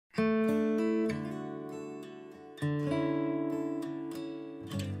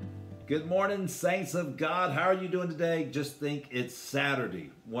Good morning, saints of God. How are you doing today? Just think it's Saturday,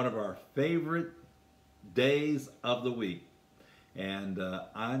 one of our favorite days of the week. And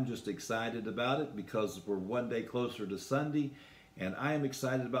I'm just excited about it because we're one day closer to Sunday. And I am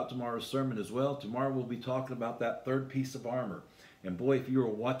excited about tomorrow's sermon as well. Tomorrow we'll be talking about that third piece of armor. And boy, if you were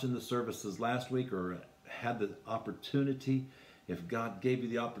watching the services last week or had the opportunity, if God gave you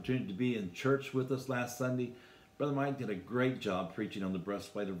the opportunity to be in church with us last Sunday, Brother Mike did a great job preaching on the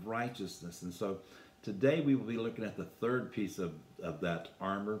breastplate of righteousness. And so today we will be looking at the third piece of that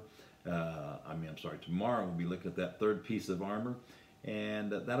armor. Tomorrow we'll be looking at that third piece of armor.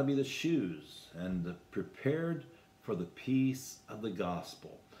 And that'll be the shoes and prepared for the peace of the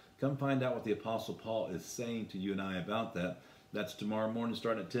gospel. Come find out what the Apostle Paul is saying to you and I about that. That's tomorrow morning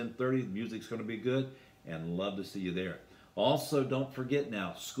starting at 10:30. The music's going to be good and love to see you there. Also, don't forget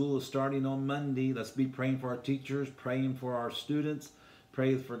now, school is starting on Monday. Let's be praying for our teachers, praying for our students,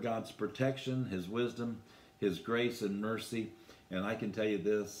 pray for God's protection, His wisdom, His grace and mercy. And I can tell you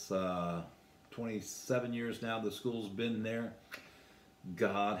this, 27 years now the school's been there.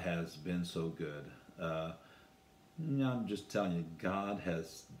 God has been so good. I'm just telling you, God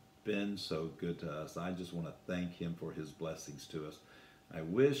has been so good to us. I just want to thank Him for His blessings to us. I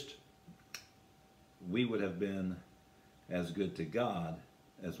wished we would have been as good to God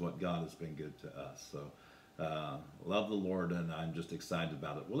as what God has been good to us. So love the Lord, and I'm just excited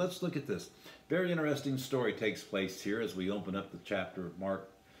about it. Well, let's look at this. Very interesting story takes place here as we open up the chapter of Mark,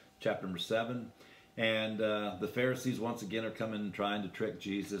 chapter number 7. And the Pharisees once again are coming and trying to trick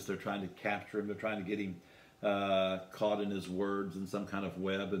Jesus. They're trying to capture Him. They're trying to get Him caught in His words in some kind of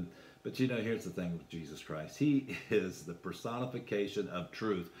web. But you know, here's the thing with Jesus Christ. He is the personification of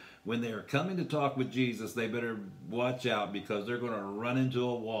truth. When they are coming to talk with Jesus, they better watch out because they're going to run into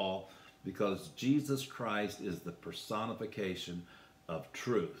a wall, because Jesus Christ is the personification of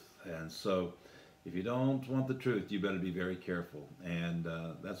truth. And so if you don't want the truth, you better be very careful. And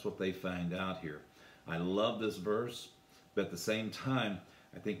that's what they find out here. I love this verse, but at the same time,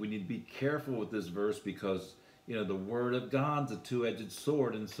 I think we need to be careful with this verse because, you know, the Word of God's a two-edged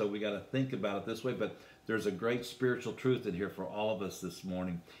sword, and so we got to think about it this way. But there's a great spiritual truth in here for all of us this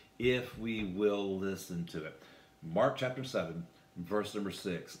morning if we will listen to it. Mark chapter 7, verse number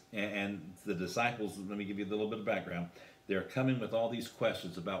 6. And the disciples, let me give you a little bit of background. They're coming with all these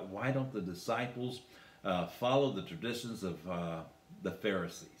questions about why don't the disciples follow the traditions of the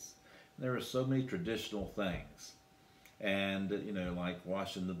Pharisees. There are so many traditional things. And, you know, like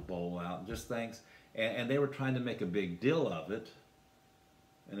washing the bowl out and just things. And they were trying to make a big deal of it,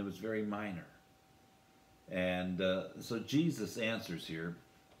 and it was very minor. And so Jesus answers here,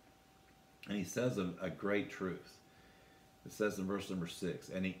 and He says a great truth. It says in verse number 6,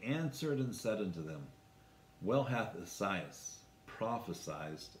 "And He answered and said unto them, Well hath Esaias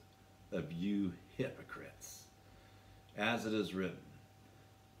prophesied of you hypocrites, as it is written."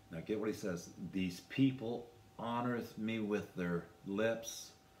 Now get what He says. "These people honoreth me with their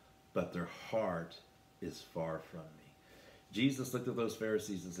lips, but their heart is far from me." Jesus looked at those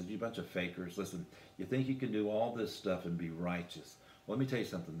Pharisees and said, "You bunch of fakers. Listen, you think you can do all this stuff and be righteous. Well, let me tell you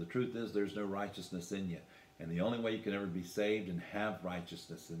something. The truth is there's no righteousness in you. And the only way you can ever be saved and have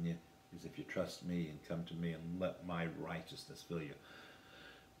righteousness in you is if you trust me and come to me and let my righteousness fill you."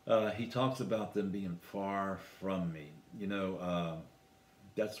 He talks about them being far from me. You know,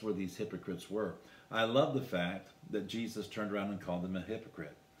 that's where these hypocrites were. I love the fact that Jesus turned around and called them a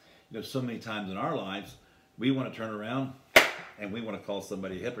hypocrite. You know, so many times in our lives, we want to turn around and we want to call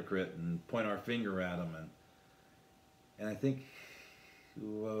somebody a hypocrite and point our finger at them. And I think,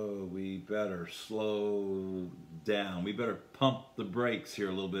 whoa, we better slow down. We better pump the brakes here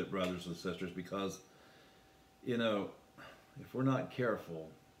a little bit, brothers and sisters, because, you know, if we're not careful,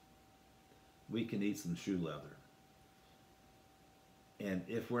 we can eat some shoe leather. And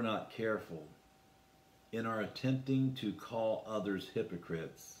if we're not careful, in our attempting to call others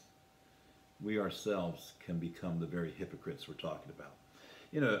hypocrites, we ourselves can become the very hypocrites we're talking about.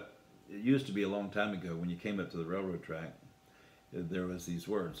 You know, it used to be a long time ago when you came up to the railroad track, there was these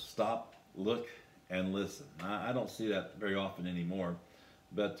words, stop, look, and listen. I don't see that very often anymore,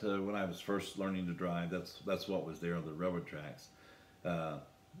 but when I was first learning to drive, that's what was there on the railroad tracks.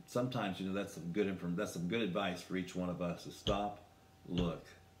 Sometimes, you know, that's some good advice for each one of us, to stop, look,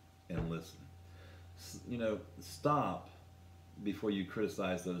 and listen. You know, stop before you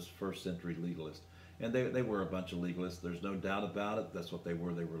criticize those first century legalists. And they were a bunch of legalists. There's no doubt about it. That's what they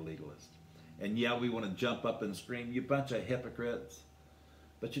were. They were legalists. And yeah, we want to jump up and scream, "You bunch of hypocrites."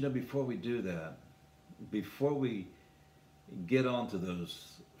 But you know, before we do that, before we get on to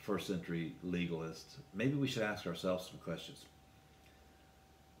those first century legalists, maybe we should ask ourselves some questions.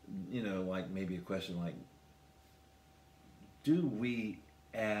 like maybe a question like, do we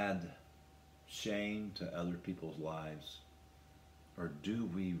add shame to other people's lives, or do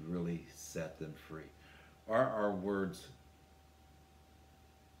we really set them free? Are our words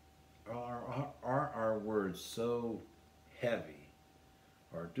are our words so heavy,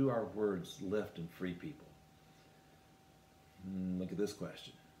 or do our words lift and free people? Look at this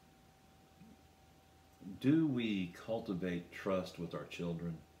question. Do we cultivate trust with our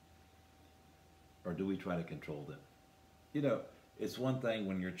children, or do we try to control them? It's one thing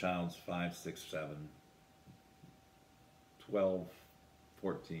when your child's 5, 6, 7, 12,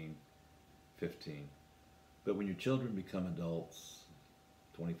 14, 15. But when your children become adults,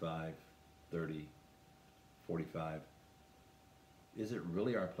 25, 30, 45, is it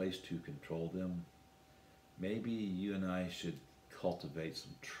really our place to control them? Maybe you and I should cultivate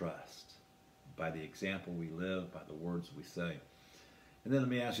some trust by the example we live, by the words we say. And then let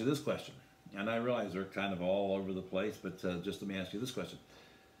me ask you this question. And I realize they're kind of all over the place, but just let me ask you this question.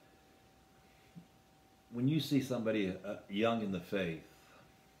 When you see somebody young in the faith,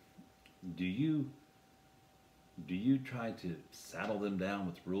 do you try to saddle them down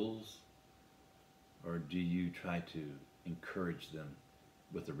with rules, or do you try to encourage them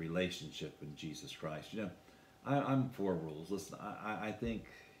with a relationship with Jesus Christ? I'm for rules. Listen, I think,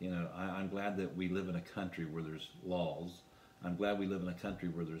 I'm glad that we live in a country where there's laws. I'm glad we live in a country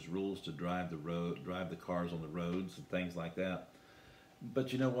where there's rules to drive the cars on the roads and things like that.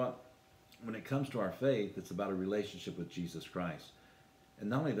 But you know what? When it comes to our faith, it's about a relationship with Jesus Christ.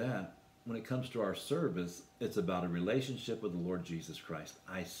 And not only that, when it comes to our service, it's about a relationship with the Lord Jesus Christ.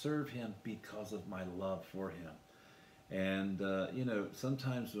 I serve him because of my love for him. And,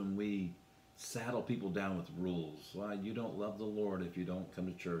 sometimes when we saddle people down with rules, well, you don't love the Lord if you don't come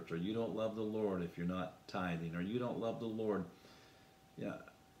to church, or you don't love the Lord if you're not tithing, or you don't love the Lord. Yeah,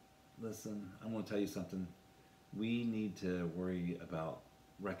 listen, I'm going to tell you something. We need to worry about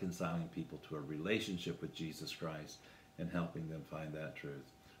reconciling people to a relationship with Jesus Christ and helping them find that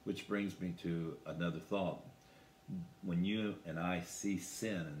truth. Which brings me to another thought. When you and I see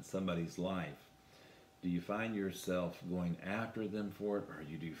sin in somebody's life, do you find yourself going after them for it, or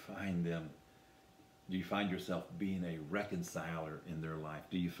do you find yourself being a reconciler in their life?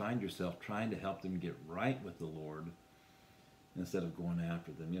 Do you find yourself trying to help them get right with the Lord instead of going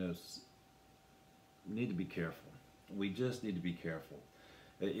after them? We need to be careful. We just need to be careful.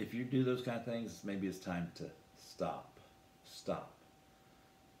 If you do those kind of things, maybe it's time to stop. Stop.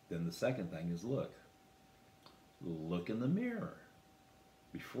 Then the second thing is look. Look in the mirror.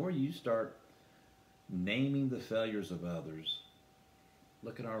 Before you start naming the failures of others,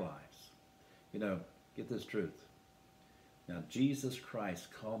 look at our lives. Get this truth. Now, Jesus Christ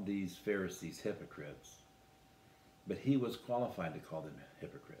called these Pharisees hypocrites, but he was qualified to call them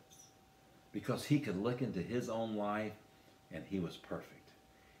hypocrites because he could look into his own life and he was perfect.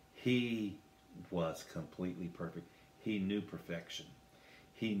 He was completely perfect. He knew perfection.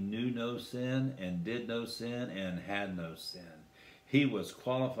 He knew no sin and did no sin and had no sin. He was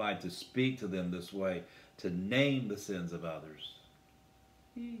qualified to speak to them this way, to name the sins of others.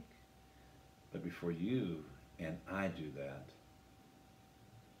 But before you and I do that,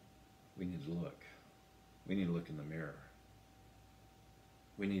 we need to look. We need to look in the mirror.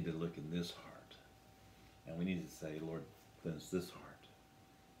 We need to look in this heart. And we need to say, Lord, cleanse this heart.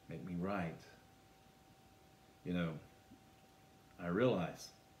 Make me right. I realize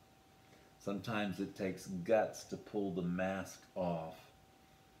sometimes it takes guts to pull the mask off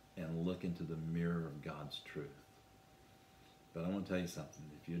and look into the mirror of God's truth. But I want to tell you something.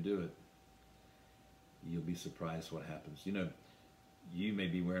 If you do it, you'll be surprised what happens. You may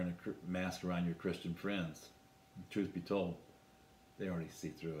be wearing a mask around your Christian friends. Truth be told, they already see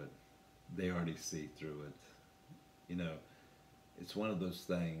through it. They already see through it. It's one of those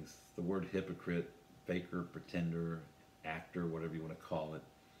things, the word hypocrite, faker, pretender, actor, whatever you want to call it,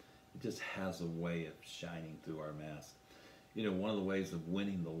 it just has a way of shining through our mask. One of the ways of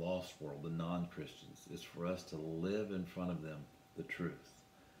winning the lost world, the non-Christians, is for us to live in front of them the truth.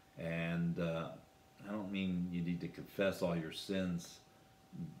 And I don't mean you need to confess all your sins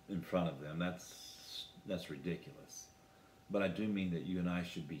in front of them. That's ridiculous. But I do mean that you and I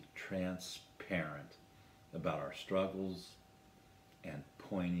should be transparent about our struggles and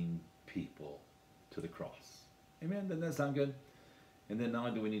pointing people to the cross. Amen? Doesn't that sound good? And then not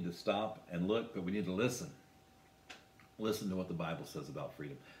only do we need to stop and look, but we need to listen. Listen to what the Bible says about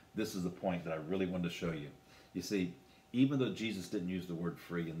freedom. This is the point that I really wanted to show you. You see, even though Jesus didn't use the word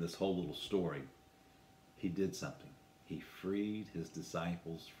free in this whole little story, he did something. He freed his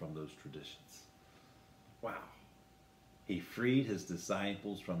disciples from those traditions. Wow. He freed his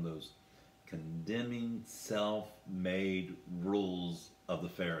disciples from those condemning, self-made rules of the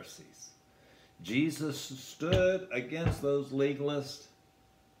Pharisees. Jesus stood against those legalists,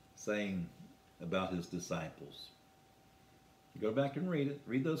 saying about his disciples. Go back and read it.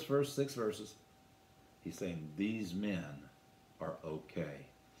 Read those first 6 verses. He's saying, these men are okay.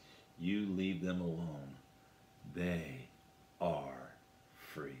 You leave them alone. They are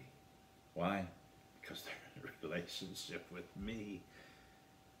free. Why? Because they're in a relationship with me.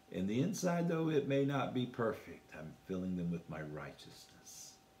 In the inside, though, it may not be perfect. I'm filling them with my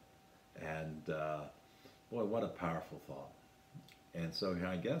righteousness. And boy, what a powerful thought. And so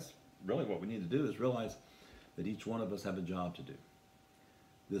I guess really what we need to do is realize that each one of us have a job to do.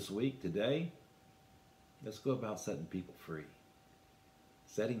 This week, today, let's go about setting people free.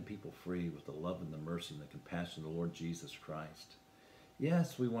 Setting people free with the love and the mercy and the compassion of the Lord Jesus Christ.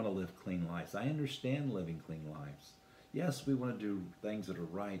 Yes, we want to live clean lives. I understand living clean lives. Yes, we want to do things that are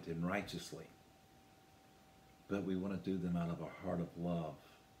right and righteously. But we want to do them out of a heart of love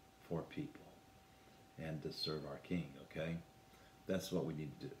for people and to serve our King, okay? That's what we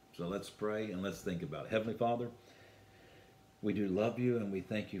need to do. So let's pray and let's think about it. Heavenly Father, we do love you and we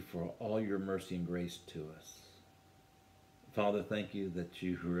thank you for all your mercy and grace to us. Father, thank you that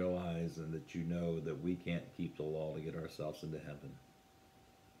you realize and that you know that we can't keep the law to get ourselves into heaven.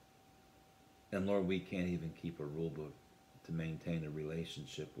 And Lord, we can't even keep a rule book to maintain a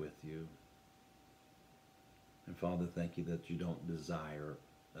relationship with you. And Father, thank you that you don't desire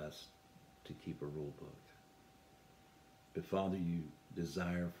us to keep a rule book. But Father, you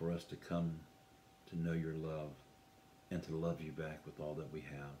desire for us to come to know your love and to love you back with all that we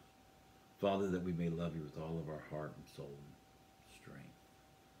have. Father, that we may love you with all of our heart and soul and strength.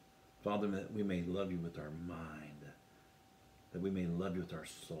 Father, that we may love you with our mind, that we may love you with our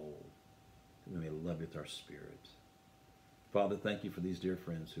soul, that we may love you with our spirit. Father, thank you for these dear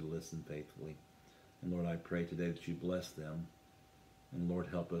friends who listen faithfully. And Lord, I pray today that you bless them. And Lord,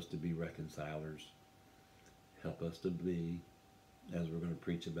 help us to be reconcilers. Help us to be, as we're going to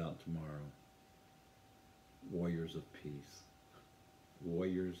preach about tomorrow, warriors of peace.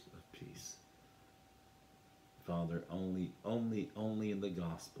 Warriors of peace. Father, only in the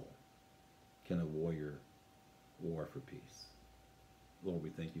gospel can a warrior war for peace. Lord,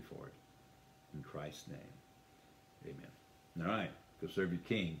 we thank you for it. In Christ's name, amen. All right, go serve your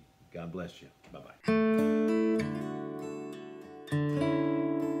King. God bless you. Bye-bye.